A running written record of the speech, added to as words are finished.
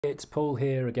It's Paul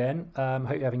here again.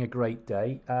 Hope you're having a great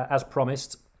day. As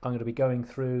promised, I'm going to be going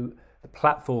through the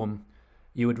platform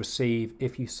you would receive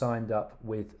if you signed up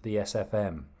with the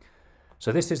SFM.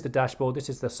 So this is the dashboard. This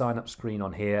is the sign up screen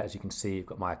on here. As you can see, you've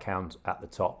got my account at the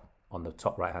top, on the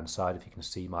top right hand side, if you can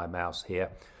see my mouse here.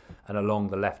 And along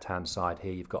the left hand side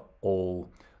here, you've got all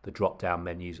the drop down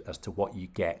menus as to what you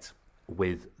get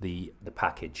with the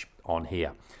package on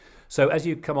here. So as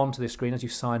you come onto this screen, as you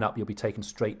sign up, you'll be taken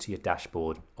straight to your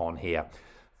dashboard on here.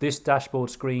 This dashboard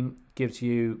screen gives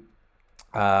you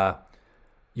your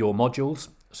modules.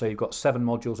 So you've got 7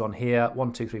 modules on here,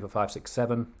 1, 2, 3, 4, 5, 6,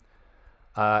 7.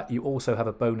 You also have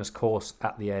a bonus course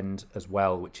at the end as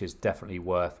well, which is definitely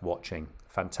worth watching.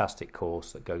 Fantastic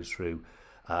course that goes through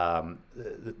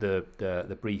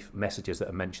the brief messages that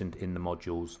are mentioned in the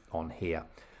modules on here.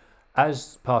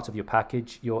 As part of your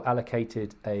package, you're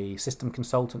allocated a system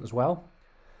consultant as well.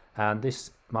 And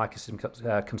this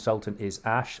microsystem consultant is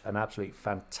Ash, an absolutely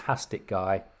fantastic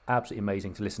guy, absolutely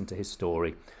amazing to listen to his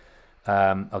story.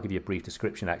 I'll give you a brief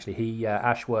description actually.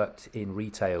 Ash worked in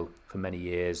retail for many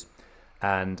years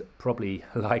and probably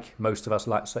like most of us,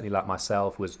 certainly like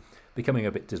myself, was becoming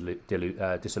a bit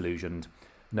disillusioned,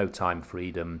 no time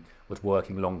freedom, was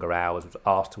working longer hours, was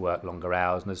asked to work longer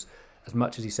hours, and as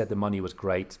much as he said the money was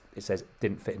great, it says it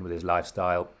didn't fit in with his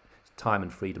lifestyle. Time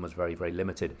and freedom was very, very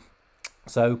limited.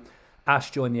 So Ash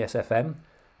joined the SFM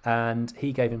and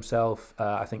he gave himself,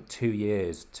 I think, 2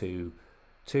 years to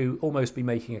almost be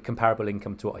making a comparable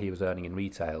income to what he was earning in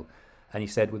retail. And he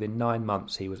said within 9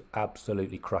 months, he was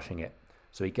absolutely crushing it.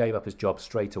 So he gave up his job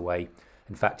straight away.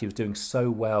 In fact, he was doing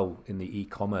so well in the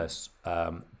e-commerce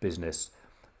business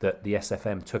that the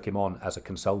SFM took him on as a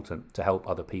consultant to help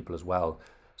other people as well.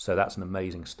 So that's an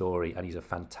amazing story, and he's a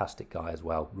fantastic guy as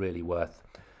well. Really worth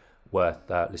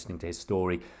listening to his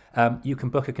story. You can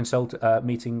book a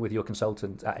meeting with your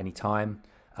consultant at any time.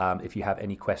 If you have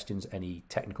any questions, any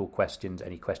technical questions,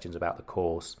 any questions about the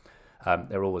course,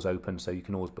 they're always open, so you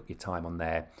can always book your time on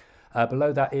there.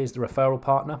 Below that is the referral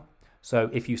partner. So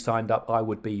if you signed up, I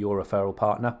would be your referral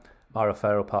partner. My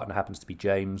referral partner happens to be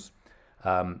James.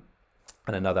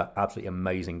 And another absolutely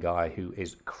amazing guy who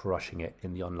is crushing it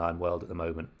in the online world at the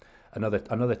moment.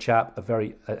 Another chap,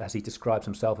 as he describes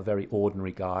himself, a very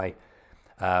ordinary guy.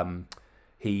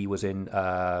 He was in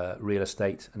real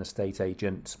estate, an estate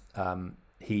agent.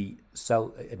 He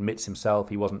admits himself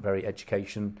he wasn't very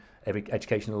educationally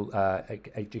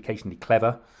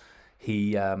clever.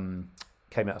 He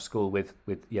came out of school with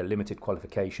limited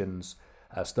qualifications,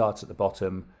 starts at the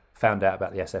bottom, found out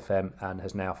about the SFM and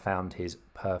has now found his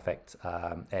perfect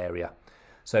area.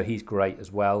 So he's great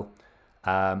as well.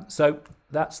 So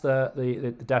that's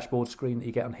the dashboard screen that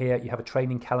you get on here. You have a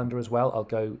training calendar as well. I'll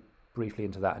go briefly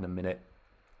into that in a minute.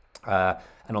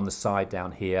 And on the side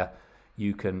down here,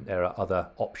 there are other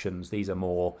options. These are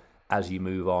more as you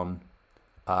move on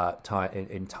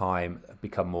in time,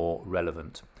 become more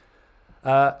relevant.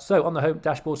 So on the home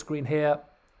dashboard screen here,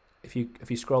 if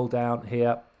you scroll down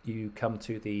here, you come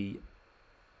to the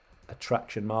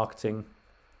attraction marketing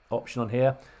option on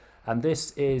here, and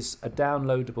this is a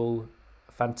downloadable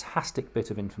fantastic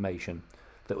bit of information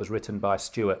that was written by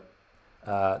Stuart,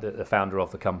 the founder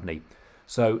of the company.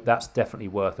 So that's definitely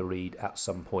worth a read at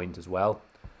some point as well.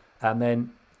 And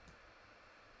then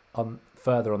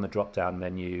further on the drop down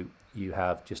menu, you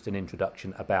have just an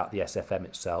introduction about the SFM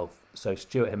itself. So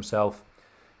Stuart himself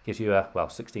gives you a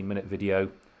 16-minute video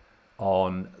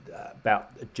on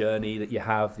about the journey that you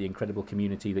have, the incredible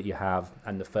community that you have,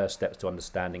 and the first steps to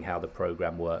understanding how the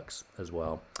program works as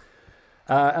well.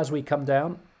 As we come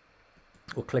down,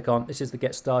 we'll click on, this is the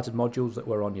Get Started modules that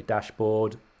were on your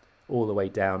dashboard, all the way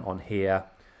down on here.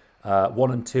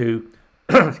 1 and 2,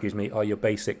 excuse me, are your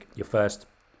first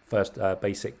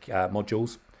basic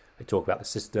modules. They talk about the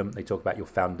system, they talk about your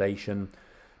foundation.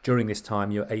 During this time,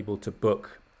 you're able to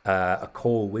book a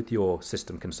call with your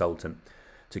system consultant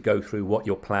to go through what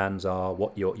your plans are,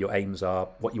 what your aims are,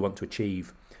 what you want to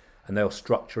achieve, and they'll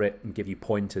structure it and give you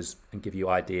pointers and give you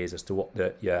ideas as to what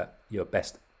your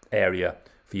best area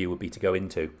for you would be to go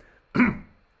into.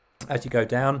 As you go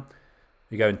down,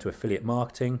 you go into affiliate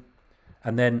marketing,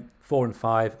 and then 4 and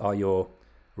 5 are your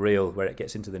where it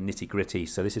gets into the nitty-gritty.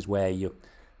 So this is where you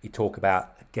talk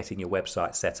about getting your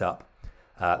website set up.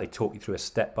 They talk you through a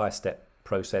step-by-step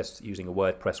process using a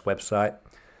WordPress website.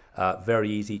 Very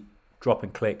easy. Drop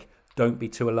and click. Don't be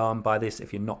too alarmed by this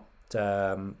if you're not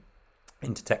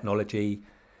into technology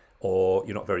or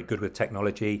you're not very good with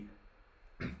technology.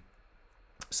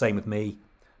 Same with me,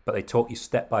 but they talk you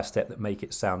step by step that make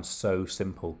it sound so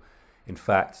simple. In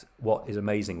fact, what is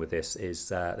amazing with this is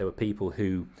there were people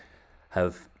who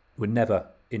were never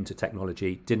into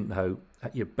technology, didn't know,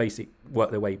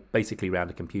 work their way basically around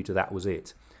a computer, that was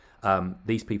it.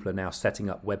 These people are now setting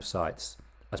up websites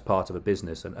as part of a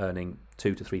business and earning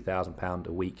 £2,000 to £3,000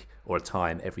 a week or a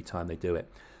time every time they do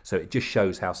it. So it just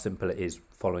shows how simple it is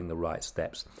following the right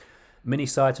steps. Mini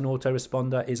site and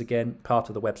autoresponder is again part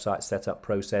of the website setup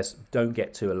process. Don't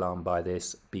get too alarmed by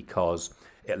this because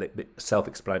it's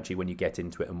self-explanatory when you get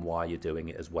into it and why you're doing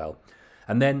it as well.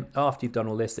 And then after you've done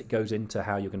all this, it goes into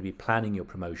how you're going to be planning your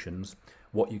promotions,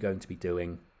 what you're going to be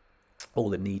doing, all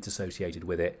the needs associated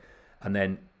with it. And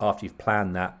then after you've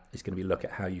planned that, it's going to be look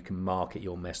at how you can market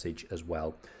your message as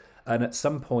well. And at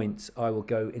some point, I will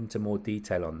go into more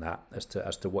detail on that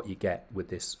as to what you get with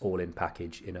this all-in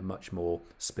package in a much more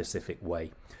specific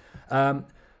way.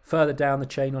 Further down the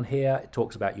chain on here, it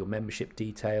talks about your membership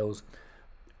details,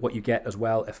 what you get as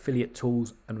well, affiliate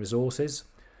tools and resources.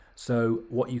 So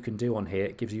what you can do on here,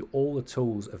 it gives you all the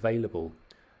tools available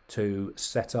to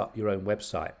set up your own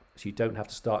website. So you don't have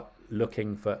to start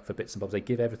looking for bits and bobs. They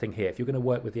give everything here. If you're going to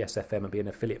work with the SFM and be an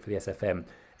affiliate for the SFM,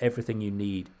 everything you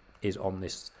need is on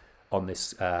this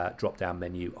drop down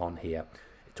menu on here.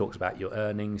 It talks about your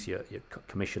earnings, your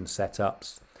commission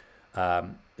setups,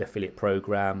 the affiliate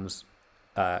programs,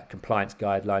 compliance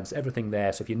guidelines, everything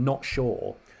there. So if you're not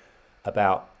sure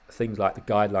about things like the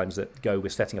guidelines that go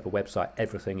with setting up a website,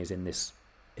 everything is in this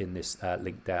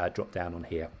link there, drop down on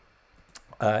here.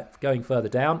 Going further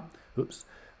down, oops,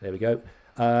 there we go.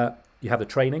 You have the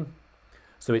training.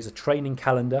 So it's a training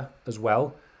calendar as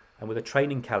well. And with a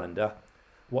training calendar,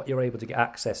 what you're able to get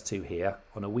access to here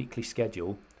on a weekly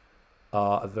schedule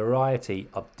are a variety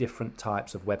of different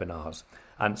types of webinars.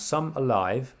 And some are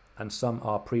live and some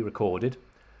are pre-recorded.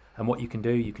 And what you can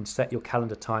do, you can set your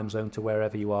calendar time zone to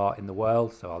wherever you are in the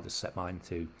world. So I'll just set mine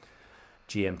to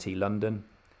GMT London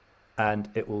and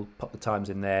it will pop the times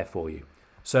in there for you.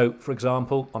 So for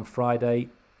example, on Friday,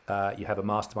 you have a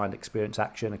Mastermind Experience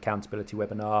Action Accountability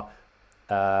webinar.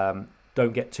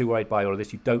 Don't get too worried by all of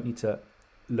this. You don't need to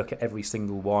look at every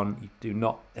single one. You do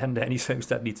not, and any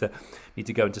step need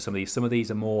to go into some of these. Some of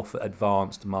these are more for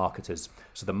advanced marketers.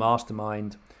 So the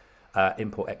Mastermind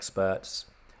Import Experts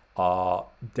are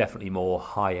definitely more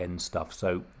high-end stuff.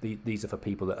 So these are for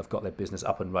people that have got their business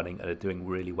up and running and are doing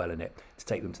really well in it to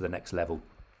take them to the next level.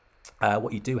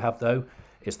 What you do have though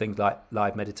is things like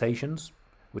live meditations,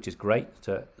 which is great.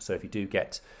 So if you do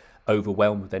get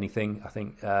overwhelmed with anything, I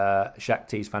think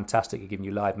Shakti is fantastic at giving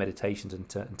you live meditations in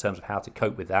terms of how to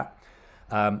cope with that.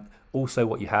 Also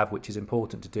what you have, which is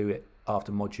important to do it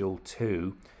after module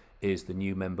 2, is the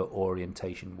new member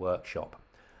orientation workshop.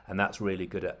 And that's really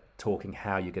good at talking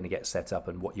how you're going to get set up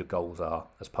and what your goals are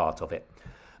as part of it.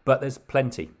 But there's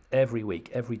plenty every week,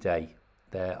 every day.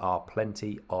 There are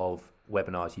plenty of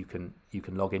webinars you can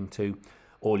log into.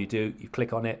 All you do, you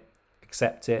click on it,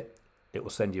 accept it, it will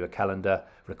send you a calendar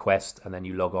request, and then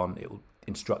you log on. It will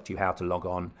instruct you how to log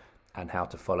on and how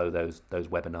to follow those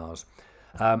webinars.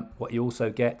 What you also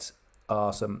get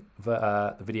are some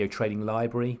the video training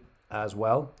library as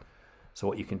well. So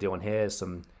what you can do on here is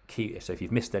some key. So if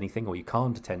you've missed anything or you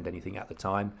can't attend anything at the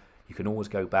time, you can always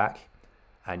go back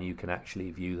and you can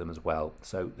actually view them as well.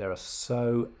 So there are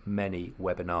so many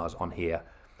webinars on here.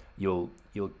 You'll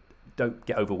don't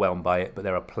get overwhelmed by it, but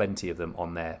there are plenty of them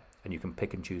on there, and you can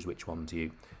pick and choose which ones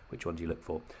you look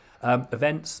for.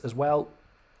 Events as well.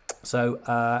 So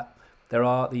there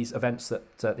are these events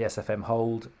that the SFM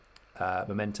hold,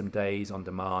 Momentum Days on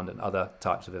demand and other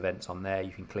types of events on there.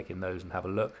 You can click in those and have a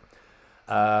look.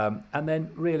 And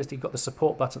then realistically, you've got the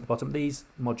support button at the bottom. These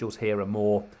modules here are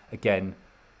more, again,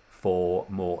 for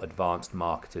more advanced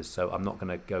marketers. So I'm not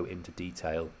going to go into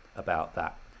detail about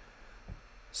that.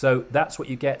 So that's what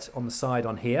you get on the side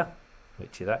on here,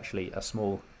 which is actually a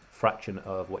small fraction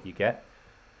of what you get.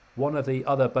 One of the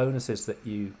other bonuses that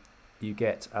you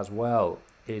get as well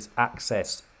is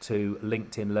access to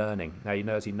LinkedIn Learning. Now,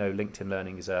 as you know, LinkedIn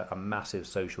Learning is a massive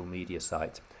social media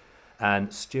site,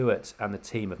 and Stuart and the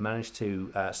team have managed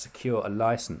to secure a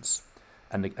license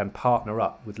and partner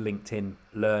up with LinkedIn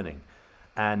Learning.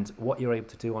 And what you're able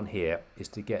to do on here is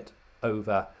to get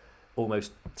over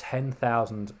almost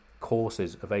 10,000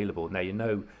 courses available. Now, you're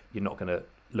not going to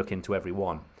look into every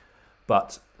one,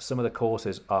 but some of the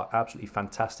courses are absolutely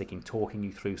fantastic in talking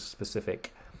you through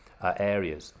specific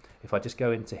areas. If I just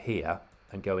go into here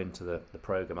and go into the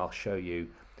program, I'll show you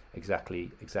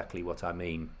exactly what I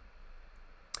mean.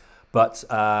 But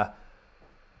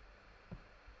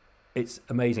it's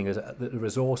amazing. The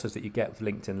resources that you get with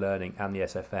LinkedIn Learning and the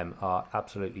SFM are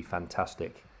absolutely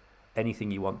fantastic. Anything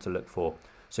you want to look for.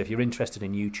 So if you're interested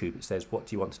in YouTube, it says, what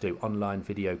do you want to do? Online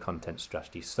video content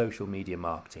strategy, social media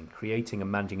marketing, creating and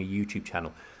managing a YouTube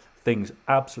channel, things,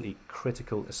 absolutely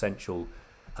critical, essential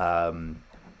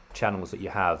channels that you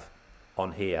have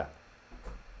on here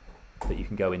that you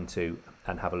can go into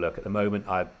and have a look. At the moment,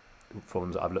 for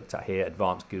ones that I've looked at here,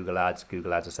 advanced Google Ads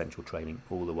Essential Training,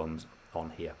 all the ones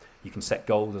on here. You can set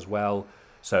goals as well,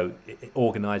 so it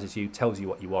organizes you, tells you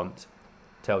what you want,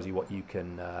 tells you what you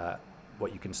can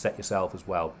set yourself as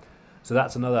well. So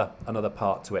that's another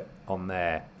part to it on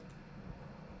there.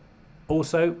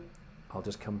 Also, I'll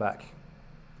just come back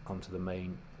onto the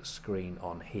main screen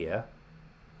on here.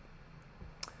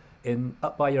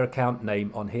 Up by your account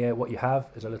name on here, what you have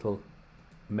is a little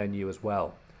menu as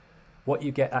well. What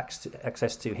you get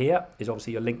access to here is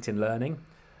obviously your LinkedIn Learning.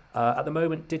 At the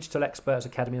moment, Digital Experts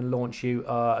Academy and Launch You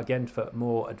are again for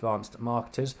more advanced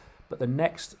marketers, but the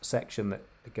next section that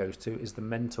it goes to is the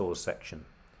Mentors section.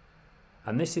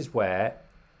 And this is where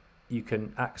you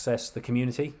can access the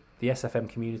community, the SFM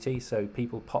community, so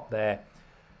people pop their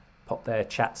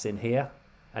chats in here,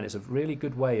 and it's a really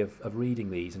good way of reading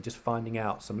these and just finding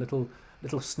out some little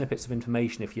snippets of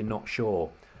information if you're not sure.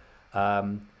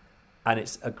 And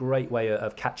it's a great way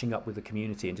of catching up with the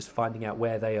community and just finding out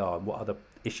where they are and what other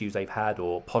issues they've had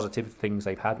or positive things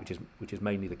they've had, which is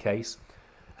mainly the case.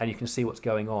 And you can see what's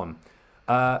going on.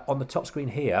 On the top screen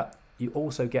here, you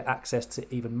also get access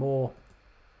to even more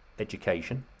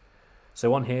education.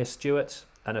 So on here, Stuart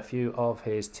and a few of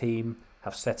his team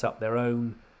have set up their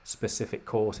own specific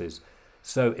courses.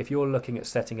 So if you're looking at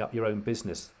setting up your own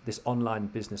business, this online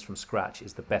business from scratch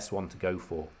is the best one to go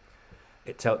for.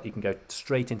 You can go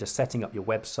straight into setting up your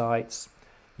websites.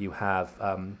 You have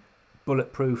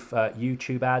bulletproof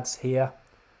YouTube ads here.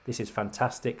 This is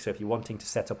fantastic. So if you're wanting to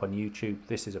set up on YouTube,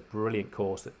 this is a brilliant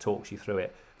course that talks you through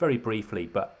it very briefly,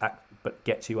 but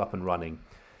gets you up and running.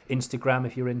 Instagram,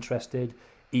 if you're interested,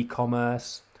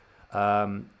 e-commerce,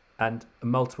 and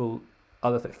multiple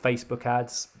other things, Facebook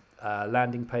ads,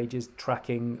 landing pages,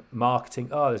 tracking, marketing.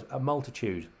 Oh, there's a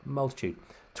multitude.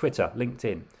 Twitter,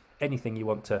 LinkedIn, anything you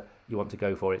want to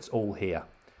go for, it's all here.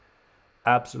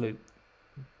 Absolute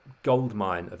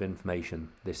goldmine of information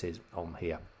this is on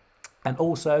here. And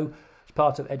also, as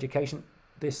part of education,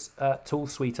 this tool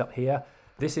suite up here,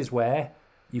 this is where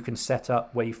you can set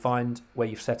up, where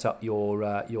you've set up your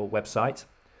website.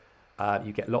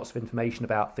 You get lots of information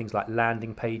about things like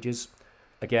landing pages.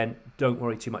 Again, don't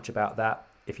worry too much about that.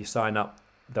 If you sign up,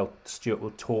 Stuart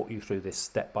will talk you through this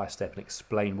step by step and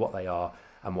explain what they are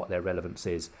and what their relevance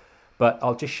is. But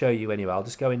I'll just show you anyway. I'll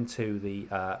just go into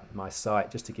my site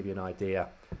just to give you an idea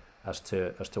as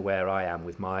to where I am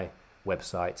with my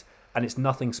website. And it's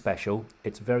nothing special.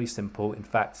 It's very simple. In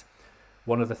fact,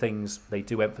 one of the things they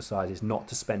do emphasize is not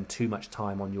to spend too much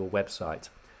time on your website,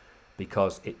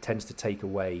 because it tends to take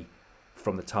away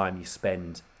from the time you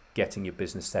spend getting your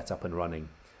business set up and running.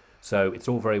 So it's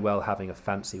all very well having a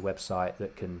fancy website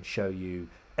that can show you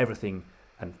everything,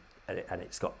 and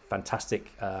it's got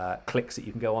fantastic clicks that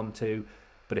you can go on to,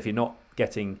 but if you're not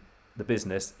getting the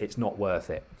business, it's not worth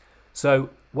it. So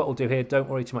what we'll do here, don't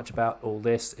worry too much about all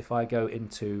this. If I go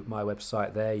into my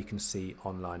website there, you can see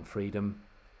Online Freedom,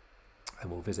 and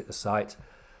we'll visit the site.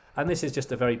 And this is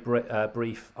just a very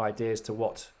brief idea as to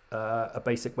what a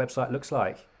basic website looks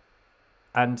like.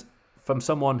 And from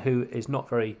someone who is not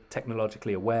very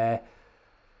technologically aware,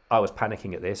 I was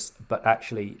panicking at this, but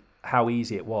actually how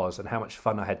easy it was and how much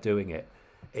fun I had doing it,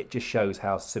 it just shows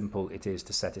how simple it is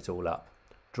to set it all up.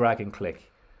 Drag and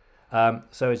click.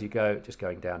 So as you go, just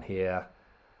going down here,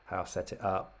 how set it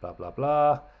up, blah, blah,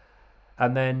 blah.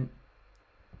 And then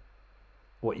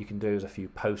what you can do is a few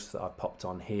posts that I've popped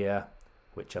on here,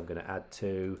 which I'm going to add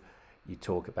to. You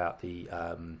talk about the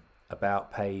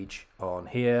about page on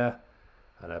here,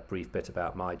 and a brief bit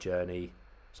about my journey,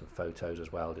 some photos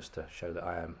as well, just to show that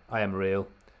I am real.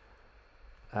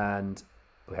 And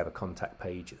we have a contact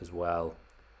page as well.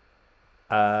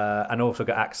 And also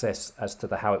got access as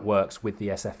to how it works with the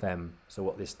SFM. So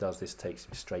what this does, this takes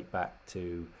me straight back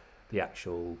to the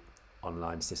actual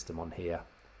online system on here,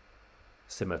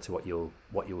 similar to what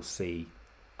you'll see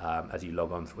as you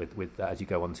log on as you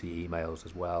go onto your emails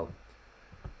as well.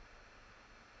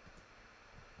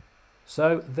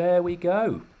 So there we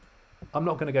go. I'm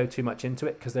not going to go too much into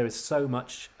it because there is so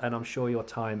much, and I'm sure your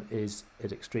time is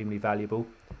extremely valuable.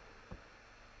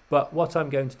 But what I'm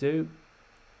going to do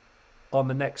on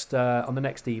the next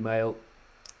email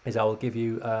is I will give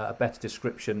you a better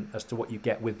description as to what you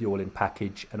get with the all-in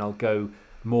package, and I'll go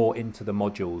more into the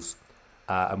modules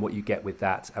and what you get with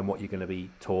that, and what you're going to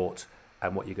be taught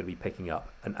and what you're going to be picking up.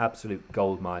 An absolute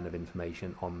goldmine of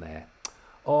information on there.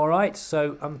 All right,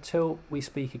 so until we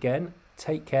speak again,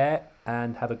 take care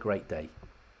and have a great day.